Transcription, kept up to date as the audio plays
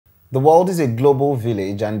The world is a global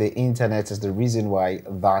village, and the internet is the reason why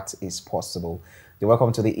that is possible. You're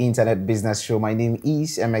welcome to the Internet Business Show. My name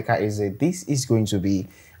is Emeka Eze. This is going to be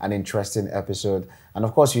an interesting episode. And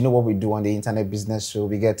of course, you know what we do on the Internet Business Show.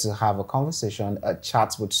 We get to have a conversation, a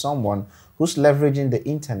chat with someone who's leveraging the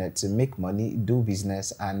internet to make money, do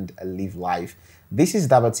business, and live life. This is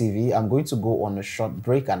DABA TV. I'm going to go on a short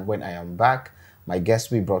break, and when I am back, my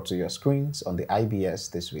guest will be brought to your screens on the IBS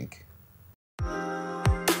this week.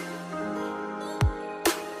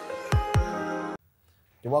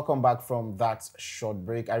 You're welcome back from that short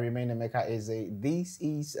break. I remain Emeka Eze. This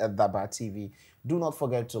is DABA TV. Do not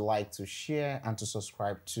forget to like, to share, and to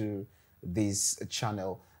subscribe to this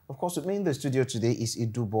channel. Of course, with me in the studio today is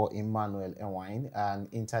Edubor Emmanuel, an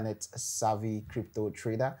internet-savvy crypto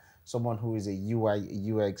trader, someone who is a UI,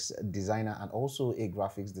 UX designer, and also a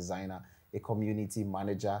graphics designer, a community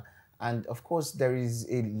manager. And of course, there is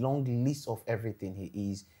a long list of everything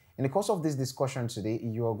he is. In the course of this discussion today,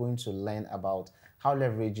 you are going to learn about how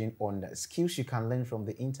leveraging on the skills you can learn from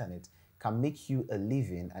the internet can make you a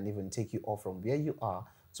living and even take you off from where you are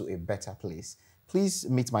to a better place. Please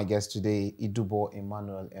meet my guest today, Edubor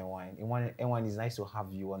Emmanuel. Enwine, it's nice to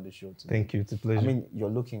have you on the show today. Thank you. It's a pleasure. I mean,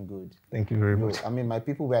 you're looking good. Thank you very much. I mean, my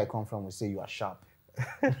people where I come from will say you are sharp.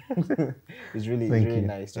 It's really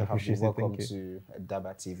nice to have you. Welcome to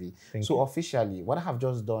DABA TV. So officially, what I have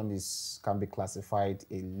just done can be classified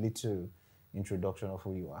a little introduction of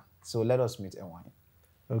who you are. So let us meet Enwine.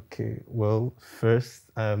 Okay. Well,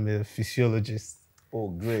 first, I'm a physiologist. Oh,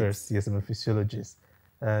 great. First, yes, I'm a physiologist.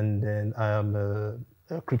 And then I am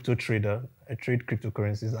a crypto trader. I trade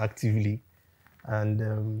cryptocurrencies actively. And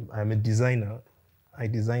I'm a designer. I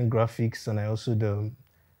design graphics, and I also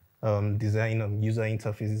design user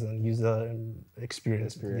interfaces and user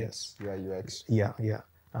experience. Yes. UI, UX. Yeah.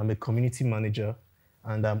 I'm a community manager,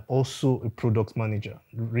 and I'm also a product manager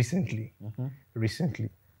recently.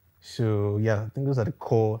 So yeah, I think those are the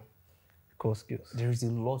core skills. There is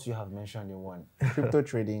a lot you have mentioned in one. Crypto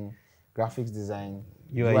trading, graphics design,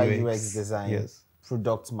 UI, UX design, yes.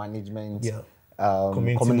 Product management,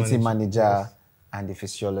 community manager, yes. and the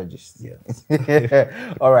physiologist.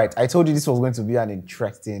 Yeah. All right. I told you this was going to be an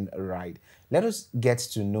interesting ride. Let us get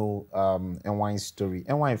to know Enwine's story.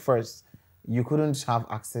 Enwine, first, you couldn't have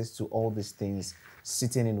access to all these things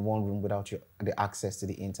sitting in one room without the access to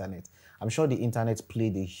the internet. I'm sure the internet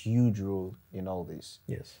played a huge role in all this.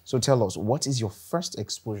 Yes. So tell us, what is your first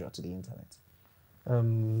exposure to the internet?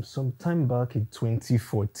 Some time back in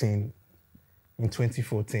 2014.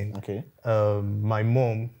 Okay. My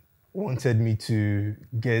mom wanted me to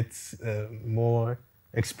get more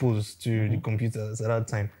exposed to the computers at that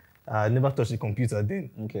time. I never touched a computer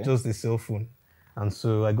then, just a cell phone. And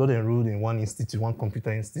so I got enrolled in one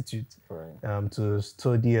computer institute, right. To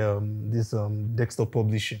study this desktop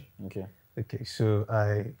publishing. Okay. So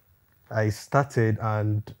I started,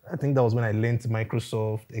 and I think that was when I learned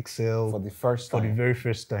Microsoft, Excel. For the very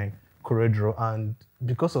first time, CorelDRAW. And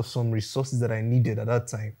because of some resources that I needed at that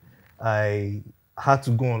time, I had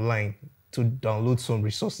to go online to download some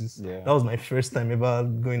resources. Yeah. That was my first time ever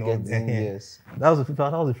going on. Yes. That was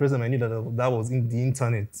the first time I knew that was in the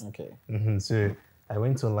internet. Okay. So I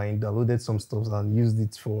went online, downloaded some stuff, and used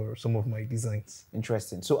it for some of my designs.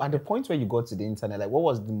 Interesting. So at the point where you got to the internet, like, what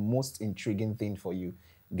was the most intriguing thing for you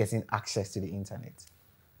getting access to the internet?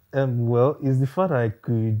 Well, it's the fact that I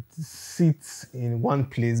could sit in one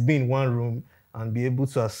place, be in one room, and be able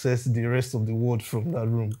to access the rest of the world from that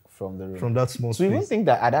room. From that small space. So you even think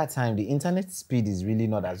that at that time, the internet speed is really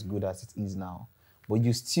not as good as it is now, but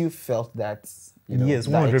you still felt that, yes,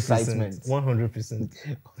 100%, that excitement.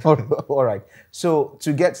 100%. All right. So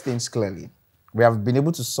to get things clearly, we have been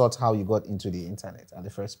able to sort how you got into the internet in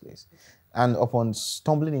the first place. And upon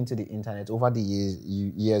stumbling into the internet, over the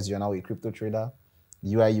years, you're now a crypto trader,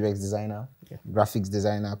 UI, UX designer, graphics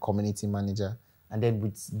designer, community manager. And then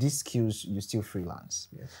with these skills, you still freelance.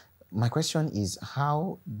 Yes. My question is,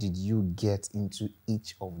 how did you get into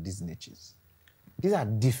each of these niches? These are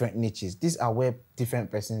different niches. These are where different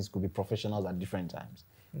persons could be professionals at different times.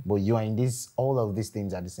 But you are in all of these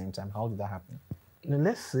things at the same time. How did that happen?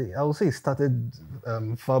 I would say it started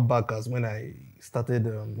far back as when I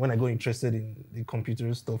started, when I got interested in the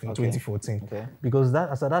computer stuff in 2014. Okay. Because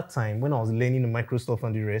at that time, when I was learning the Microsoft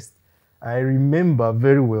and the rest, I remember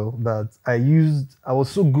very well that I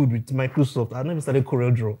was so good with Microsoft. I never started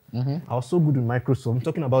CorelDRAW. I was so good with Microsoft. I'm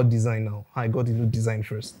talking about design now. I got into design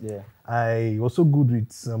first. Yeah. I was so good with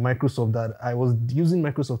Microsoft that I was using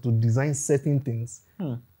Microsoft to design certain things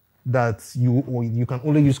that you can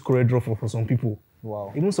only use CorelDRAW for some people.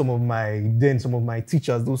 Wow. Even some of my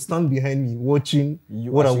teachers, they'll stand behind me watching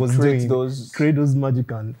You what I actually was create doing, create those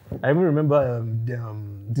magic. And I even remember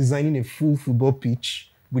designing a full football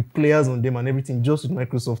pitch with players on them and everything just with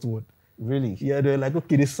Microsoft Word. Really? Yeah, they're like,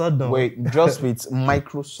 okay, they sat down. Wait, just with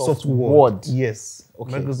Microsoft Soft Word? Yes.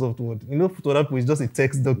 Okay. Microsoft Word. You know, Photoshop is just a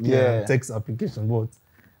text document, text application, but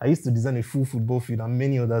I used to design a full football field and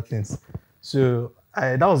many other things. So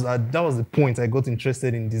that was the point I got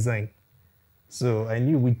interested in design. So I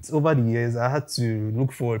knew over the years I had to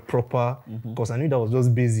look for a proper course. I knew that was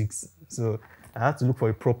just basics. So I had to look for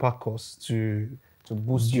a proper course to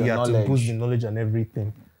boost your knowledge. To boost the knowledge and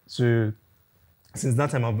everything. So since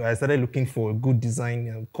that time, I started looking for good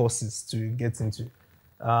design courses to get into.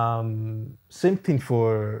 Same thing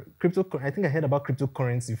for crypto. I think I heard about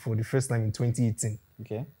cryptocurrency for the first time in 2018.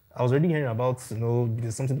 Okay. I was already hearing about,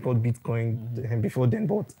 there's something called Bitcoin before then,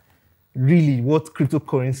 but really what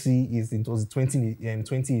cryptocurrency is, it was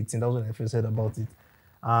 2018. That was when I first heard about it.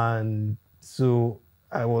 And so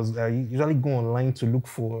I usually go online to look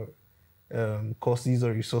for courses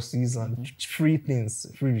or resources and free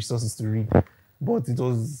resources to read. But it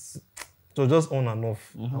was just on and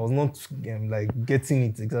off. I was not like getting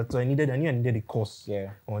it exactly. So I knew I needed a course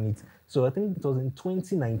on it. So I think it was in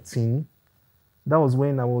 2019. That was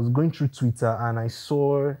when I was going through Twitter and I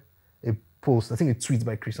saw a post, I think a tweet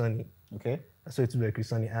by Chrisani. Okay. I saw a tweet by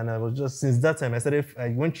Chrisani, and I was just, since that time, I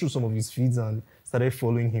went through some of his feeds and started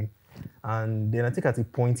following him. And then I think at a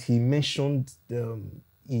point he mentioned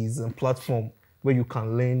his platform where you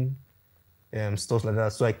can learn stuff like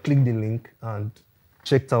that. So I clicked the link and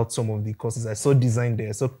checked out some of the courses. I saw design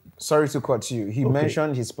there. So sorry to cut you. He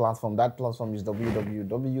mentioned his platform. That platform is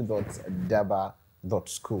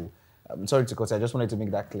www.daba.school. Sorry to cut you. I just wanted to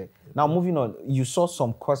make that clear. Now, moving on, you saw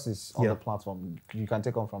some courses on the platform. You can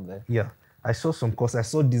take on from there. Yeah, I saw some courses. I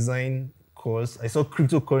saw design course. I saw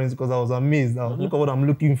cryptocurrency because I was amazed. Look at what I'm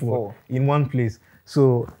looking for in one place.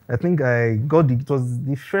 So I think I got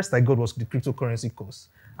the first I got was the cryptocurrency course.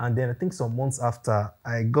 And then I think some months after,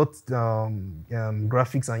 I got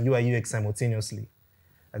graphics and UI UX simultaneously.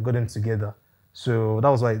 I got them together. So that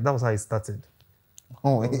was how it started.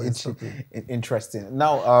 Oh, it's interesting.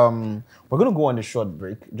 Now, we're going to go on a short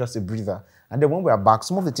break, just a breather. And then when we are back,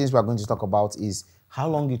 some of the things we are going to talk about is how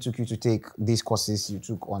long it took you to take these courses you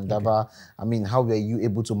took on DABA. I mean, how were you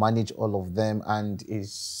able to manage all of them? And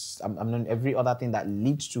every other thing that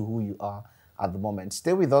leads to who you are at the moment.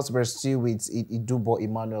 Stay with us. We're still with Edubor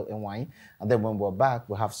Emmanuel and then when we're back,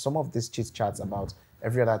 we'll have some of these chit-chats about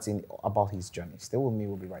every other thing about his journey. Stay with me.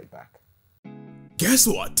 We'll be right back. Guess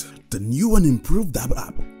what? The new and improved DABA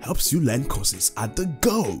app helps you learn courses at the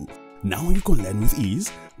go. Now you can learn with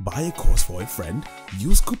ease, buy a course for a friend,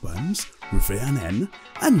 use coupons, refer an N,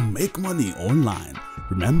 and make money online.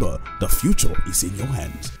 Remember, the future is in your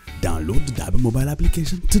hands. Download the DABA mobile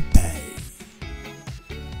application today.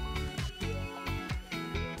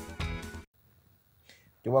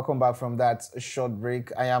 Welcome back from that short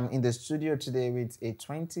break. I am in the studio today with a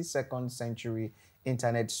 22nd century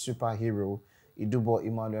internet superhero, Edubor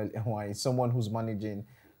Emmanuel, someone who's managing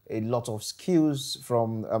a lot of skills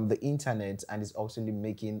from the internet and is also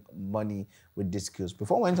making money with these skills.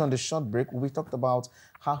 Before we went on the short break, we talked about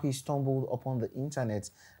how he stumbled upon the internet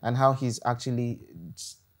and how he's actually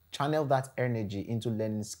channeled that energy into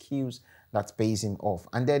learning skills that pays him off.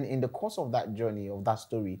 And then in the course of that journey, of that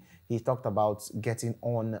story, he talked about getting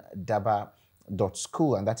on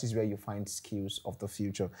daba.school, and that is where you find skills of the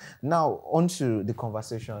future. Now, on to the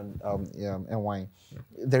conversation, NY.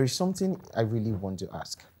 There is something I really want to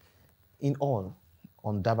ask. In all,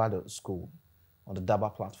 on daba.school, on the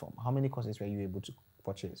DABA platform, how many courses were you able to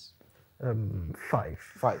purchase?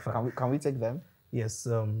 5. Can we take them? Yes,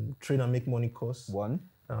 trade and make money course. 1.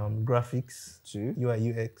 Graphics. 2.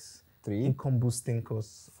 UI UX. 3. Income boosting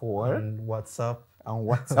course. 4. And WhatsApp. And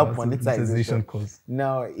WhatsApp monetization course.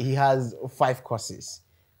 Now, he has 5 courses.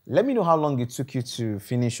 Let me know how long it took you to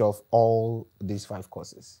finish off all these 5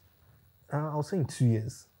 courses. I'll say in 2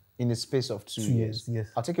 years. In the space of 2 years?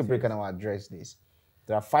 Yes. I'll take a break and I'll address this.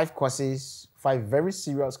 There are 5 courses, 5 very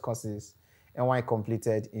serious courses, and one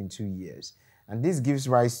completed in 2 years. And this gives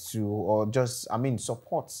rise to, or just,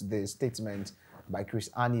 supports the statement by Chris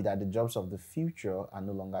Annie that the jobs of the future are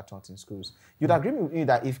no longer taught in schools. You'd agree with me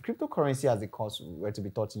that if cryptocurrency as a course were to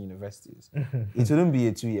be taught in universities, it wouldn't be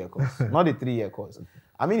a 2-year course, not a 3-year course.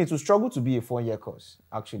 It will struggle to be a 4-year course,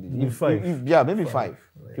 actually. Maybe 5. Maybe 5. Right.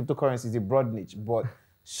 Cryptocurrency is a broad niche, but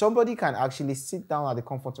somebody can actually sit down at the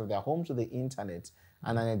comfort of their home to the internet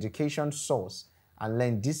and an education source and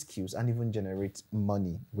learn these skills and even generate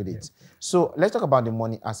money with it. So let's talk about the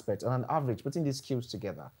money aspect. On an average, putting these skills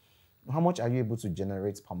together, How much are you able to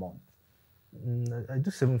generate per month? I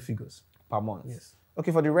do 7 figures. Per month? Yes.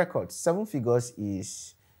 Okay, for the record, 7 figures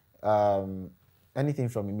is anything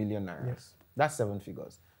from ~1 million naira. Yes. That's 7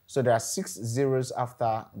 figures. So there are 6 zeros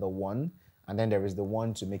after the 1, and then there is the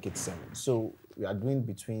 1 to make it 7. So we are doing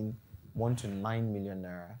between 1 to 9 million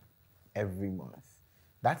naira every month.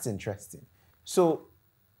 That's interesting. So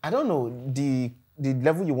I don't know the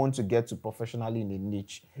level you want to get to professionally in a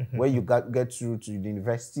niche, where you get through to the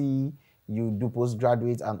university, you do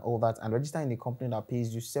postgraduate and all that, and register in a company that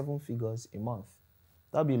pays you 7 figures a month.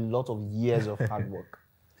 That'll be a lot of years of hard work.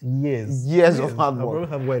 Years of hard work. I probably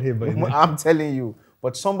have white hair by now. I'm telling you.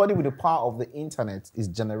 But somebody with the power of the internet is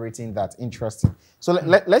generating that. Interesting. So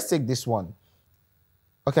let's take this one.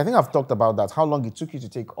 Okay, I think I've talked about that. How long it took you to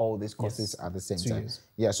take all these courses at the same 2 time? years.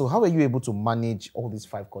 Yeah. So how were you able to manage all these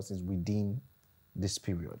 5 courses within this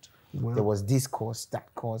period? Well, there was this course,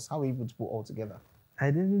 that course. How were you able to put all together? I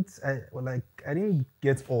didn't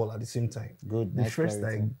get all at the same time. Good. The Nice first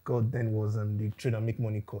clarity. I got then was the Trade and Make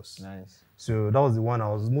Money course. Nice. So that was the one I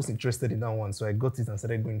was most interested in, that one. So I got it and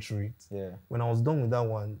started going through it. Yeah. When I was done with that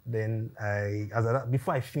one, then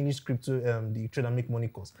before I finished the Trade and Make Money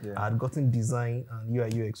course, I had gotten design and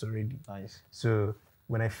UI UX already. Nice. So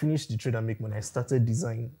when I finished the Trade and Make Money, I started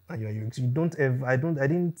design and UI UX. I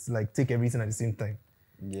didn't like take everything at the same time.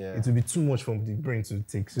 Yeah. It would be too much for the brain to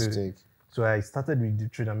take. So I started with the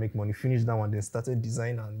Trade and Make Money, finished that one, then started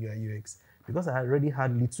design and UI UX. Because I already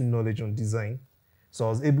had little knowledge on design, so I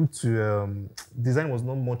was able to, design was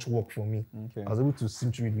not much work for me. Okay. I was able to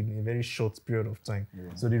sim through it within a very short period of time.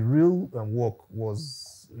 Yeah. So the real work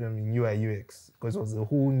was in UI UX, because it was a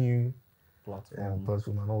whole new platform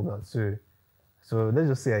and all that. So let's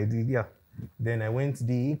just say I did, yeah. Then I went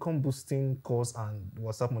the income boosting course and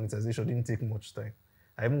WhatsApp monetization. Didn't take much time.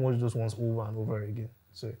 I even watched those ones over and over again.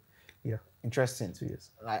 So yeah. Interesting. 2 years.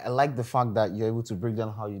 I like the fact that you're able to break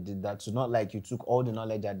down how you did that. So not like you took all the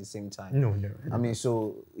knowledge at the same time. No. I mean,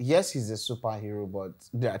 so yes, he's a superhero, but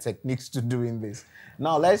there are techniques to doing this.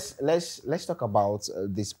 Now let's talk about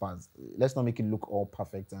this part. Let's not make it look all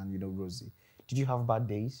perfect and rosy. Did you have bad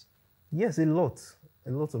days? Yes, a lot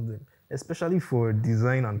of them, especially for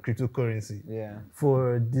design and cryptocurrency. Yeah.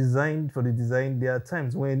 For the design, there are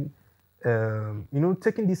times when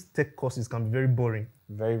taking these tech courses can be very boring.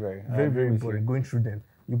 Very, very. Very boring going through them.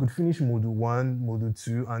 You could finish module 1, module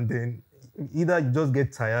 2, and then either you just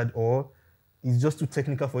get tired or it's just too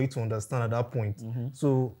technical for you to understand at that point.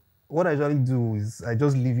 So what I usually do is I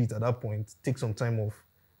just leave it at that point, take some time off.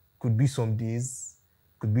 Could be some days,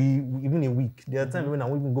 could be even a week. There are times when I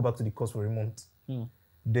won't even go back to the course for a month.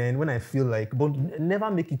 Then when I feel like, but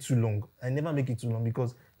never make it too long. I never make it too long,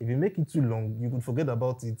 because if you make it too long, you could forget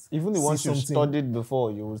about it. Even the ones you studied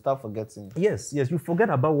before, you will start forgetting. Yes, you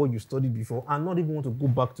forget about what you studied before and not even want to go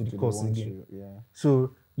back to the course again.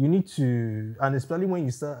 So you need to, and especially when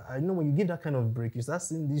you start, I know when you give that kind of break, you start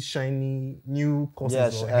seeing these shiny new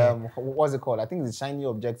courses. Yes, what's it called? I think it's shiny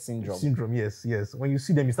object syndrome. Yes. When you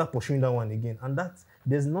see them, you start pursuing that one again. And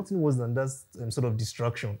there's nothing worse than that sort of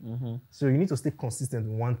distraction. So you need to stay consistent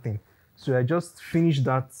with one thing. So I just finished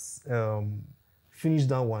that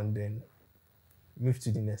one, then move to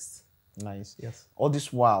the next. Nice. Yes. All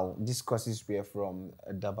this while, these courses were from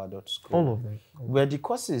daba.school. All of them. Were the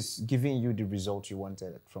courses giving you the result you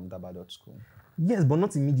wanted from daba.school? Yes, but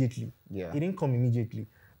not immediately. Yeah. It didn't come immediately.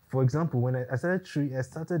 For example, when I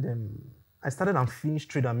started and finished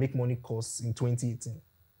Trade and Make Money course in 2018.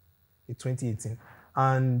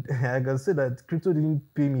 And I can say that crypto didn't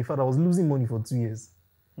pay me. In fact, I was losing money for 2 years.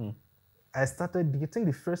 I think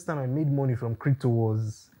the first time I made money from crypto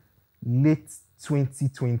was late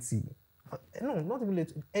 2020. No, not even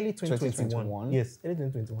late, early 2021. Yes, early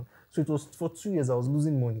 2021. So it was for 2 years I was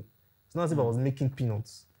losing money. It's not as if I was making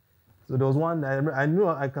peanuts. So there was one, I knew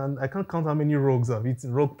I can't count how many rugs I've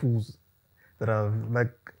eaten, rug pulls that I've,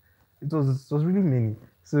 like, it was really many.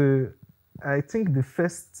 So I think the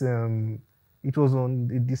first, it was on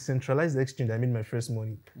the decentralized exchange I made my first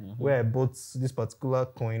money, where I bought this particular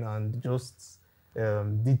coin and just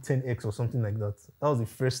did 10x or something like that. That was the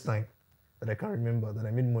first time that I can remember that I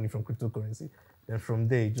made money from cryptocurrency. Then from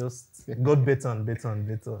there, it just got better and better and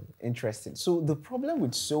better. Interesting. So the problem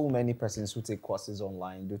with so many persons who take courses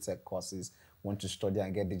online, do tech courses, want to study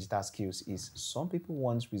and get digital skills is some people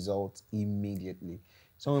want results immediately.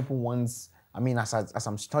 Some people want, I mean, as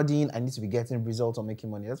I'm studying, I need to be getting results or making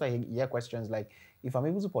money. That's why you hear questions like, if I'm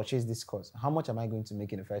able to purchase this course, how much am I going to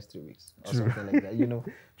make in the first 3 weeks? Or something like that, you know?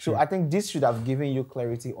 So I think this should have given you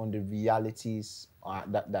clarity on the realities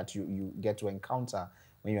that you get to encounter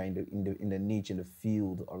when you're in the niche, in the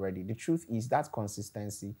field already. The truth is that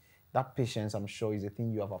consistency that patience, I'm sure, is a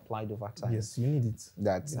thing you have applied over time. Yes, you need it.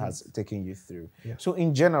 That has taken you through. Yeah. So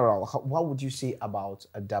in general, what would you say about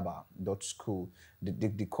daba.school?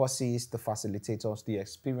 The courses, the facilitators, the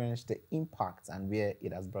experience, the impact, and where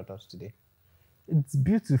it has brought us today? It's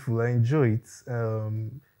beautiful. I enjoy it.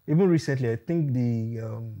 Even recently, I think the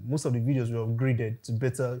most of the videos were upgraded to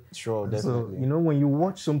better. Sure, definitely. So when you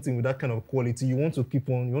watch something with that kind of quality, you want to keep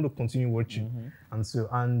on, you want to continue watching, and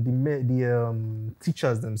the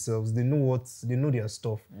teachers themselves, they know their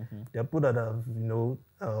stuff. They are people that have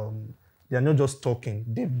they are not just talking.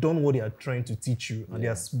 They've done what they are trying to teach you, and they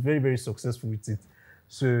are very, very successful with it.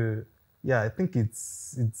 So yeah, I think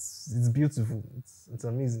it's beautiful. It's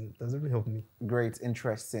amazing. It has really helped me. Great,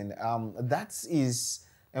 interesting. That is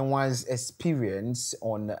Enwa's experience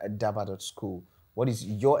on daba.school. What is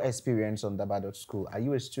your experience on daba.school? Are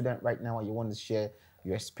you a student right now and you want to share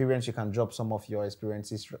your experience? You can drop some of your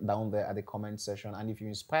experiences down there at the comment section. And if you're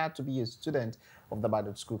inspired to be a student of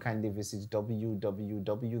daba.school, kindly visit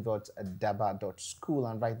www.daba.school.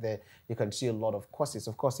 And right there, you can see a lot of courses.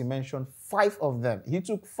 Of course, he mentioned 5 of them. He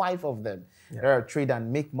took 5 of them. Yeah. There are trade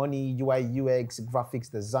and make money, UI, UX, graphics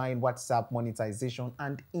design, WhatsApp, monetization,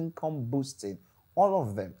 and income boosting. All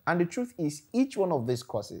of them. And the truth is, each one of these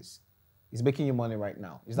courses is making you money right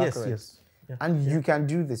now. Is that correct? Yes. Yeah. And you can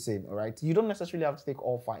do the same, all right? You don't necessarily have to take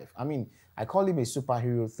all 5. I mean, I call him a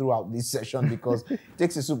superhero throughout this session because it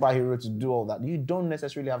takes a superhero to do all that. You don't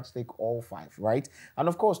necessarily have to take all 5, right? And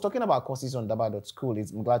of course, talking about courses on daba.school,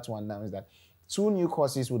 I'm glad to announce that 2 new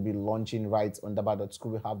courses will be launching right on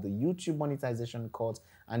daba.school. We have the YouTube monetization course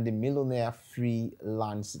and the millionaire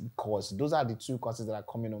freelance course. Those are the 2 courses that are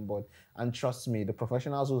coming on board. And trust me, the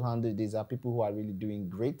professionals who handle these are people who are really doing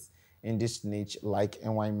great in this niche, like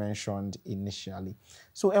NY mentioned initially.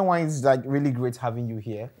 So NY, is like really great having you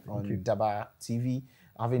here on DABA TV,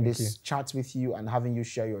 having this chat with you and having you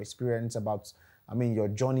share your experience about, your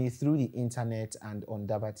journey through the internet and on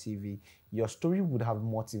DABA TV. Your story would have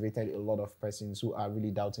motivated a lot of persons who are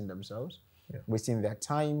really doubting themselves, wasting their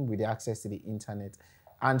time with the access to the internet.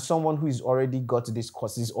 And someone who is already got these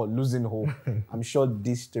courses or losing hope, I'm sure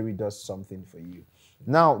this story does something for you.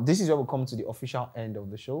 Now, this is where we come to the official end of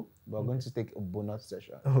the show. We're going to take a bonus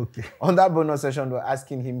session. Okay. On that bonus session, we're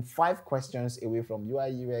asking him 5 questions away from UI,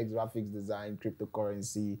 UX, graphics design,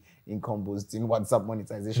 cryptocurrency, income boosting, WhatsApp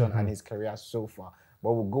monetization, and his career so far.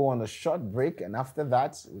 But we'll go on a short break, and after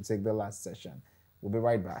that, we'll take the last session. We'll be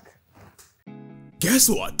right back. Guess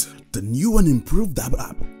what? The new and improved DABA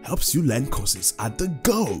app helps you learn courses at the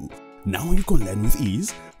go. Now you can learn with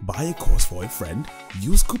ease, buy a course for a friend,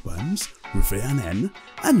 use coupons, refer an N,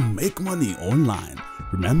 and make money online.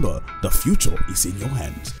 Remember, the future is in your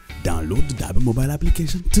hands. Download the DABA mobile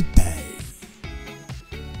application today.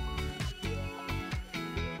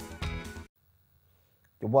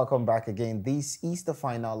 Welcome back again. This is the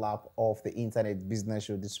final lap of the Internet Business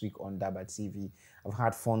Show this week on DABA TV. I've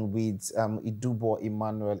had fun with Edubor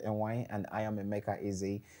Emmanuel and I am Emeka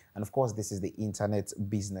Eze. And of course, this is the Internet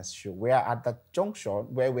Business Show. We are at that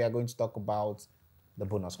junction where we are going to talk about the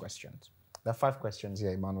bonus questions. There are 5 questions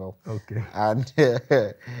here, Emmanuel. Okay. And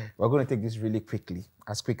we're going to take this really quickly,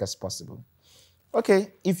 as quick as possible.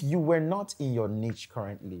 Okay, if you were not in your niche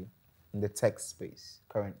currently, in the tech space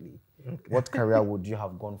currently, what career would you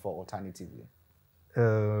have gone for alternatively?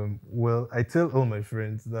 Well, I tell all my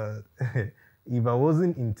friends that if I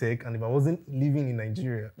wasn't in tech and if I wasn't living in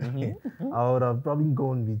Nigeria, I would have probably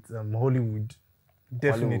gone with Hollywood.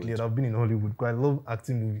 Definitely, I'd have been in Hollywood because I love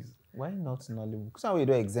acting movies. Why not Nollywood? Because how we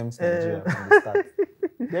don't exempt Nigeria from the start.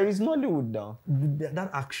 There is Nollywood now. That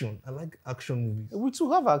action. I like action movies. We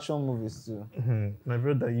too have action movies too. My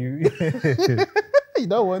brother, you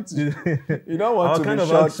don't want to. You don't want Our to kind be of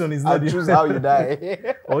shot action is and not choose how you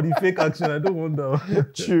die. or the fake action. I don't want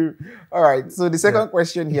that. True. All right. So the second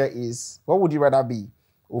question here is: what would you rather be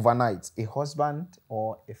overnight, a husband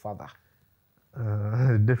or a father?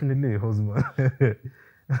 Definitely a husband.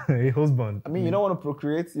 A husband. I mean, you don't want to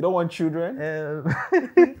procreate. You don't want children.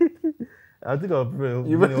 I think I'll prefer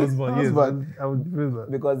being a husband. Yes, I would prefer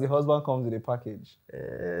that. Because the husband comes with a package.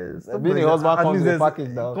 Being a husband comes with a package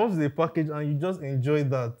now. It comes with a package and you just enjoy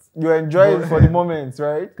that. You enjoy it for the moment,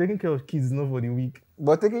 right? Taking care of kids is not for the week.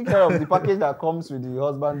 But taking care of the package that comes with the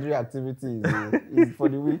husbandry activities is for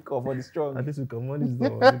the weak or for the strong. At least we can manage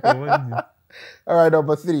that. All right,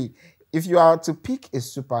 number 3. If you are to pick a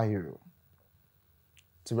superhero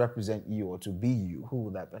to represent you or to be you, who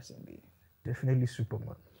would that person be? Definitely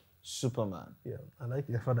Superman. Superman. Yeah, I like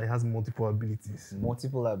the fact that he has multiple abilities.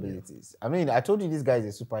 Multiple abilities. I mean, I told you this guy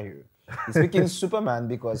is a superhero. He's speaking Superman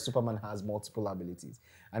because Superman has multiple abilities.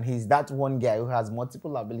 And he's that one guy who has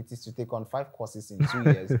multiple abilities to take on 5 courses in 2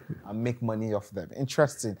 years and make money off them.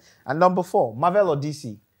 Interesting. And number 4, Marvel or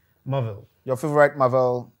DC? Marvel. Your favorite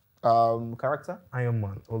Marvel character? Iron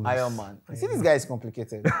Man. Always. Iron Man. You see, this guy is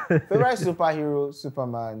complicated. Favorite superhero,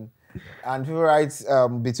 Superman. And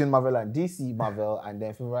favorite between Marvel and DC, Marvel. And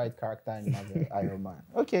then favorite character in Marvel, Iron Man.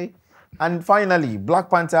 Okay. And finally, Black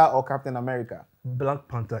Panther or Captain America? Black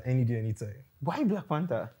Panther, any day, anytime. Why Black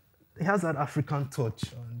Panther? It has that African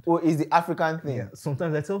touch. And Oh, it's the African thing. yeah,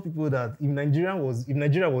 sometimes I tell people that if Nigeria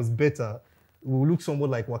was better, we would look somewhat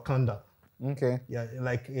like Wakanda. Okay. Yeah,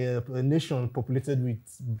 like a nation populated with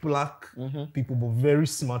black people, but very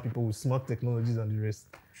smart people with smart technologies and the rest.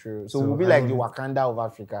 True. So we'll be like the Wakanda of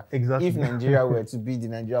Africa. Exactly. If Nigeria were to be the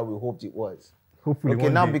Nigeria we hoped it was. Hopefully Okay,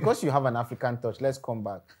 one now day. because you have an African touch, let's come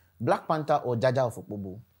back. Black Panther or Jaja of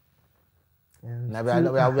Okpobo? Now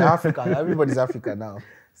we're African. Everybody's African now.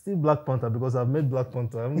 Still Black Panther because I've met Black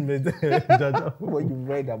Panther. I haven't met Jaja. What you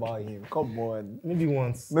read about him? Come on. Maybe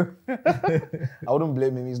once. I wouldn't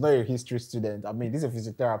blame him. He's not a history student. I mean, this is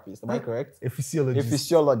a physiotherapist. Am I correct? A physiologist. A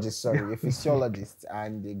physiologist, sorry. A physiologist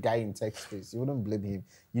and a guy in tech space. You wouldn't blame him.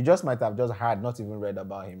 You just might have just heard, not even read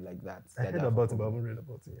about him like that. I heard about it, but I haven't read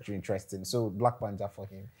about it. Yeah. Interesting. So Black Panther for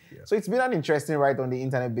him. Yeah. So it's been an interesting ride on the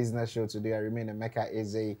Internet Business Show today. I remain Emeka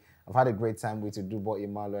Eze. I've had a great time with Edubor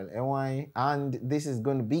Emmanuel, and this is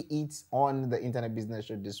going to be it on the Internet Business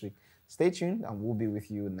Show this week. Stay tuned, and we'll be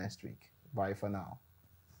with you next week. Bye for now.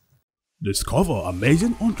 Discover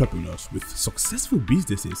amazing entrepreneurs with successful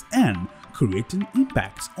businesses and creating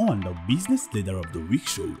impacts on the Business Leader of the Week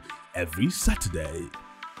show every Saturday.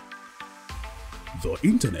 The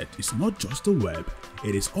internet is not just a web,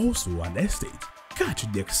 it is also an estate.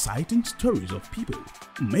 Catch the exciting stories of people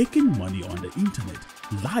making money on the internet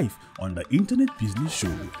live on the Internet Business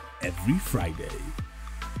Show every Friday.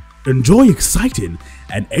 Enjoy exciting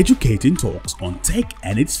and educating talks on tech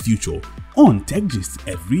and its future on Tech Gist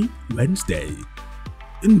every Wednesday.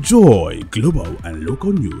 Enjoy global and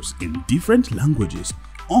local news in different languages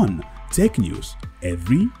on Tech News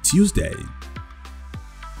every Tuesday.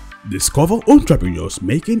 Discover entrepreneurs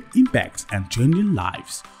making impacts and changing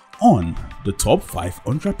lives on the Top 5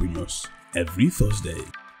 Entrepreneurs every Thursday.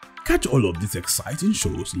 Catch all of these exciting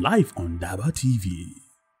shows live on DABA TV.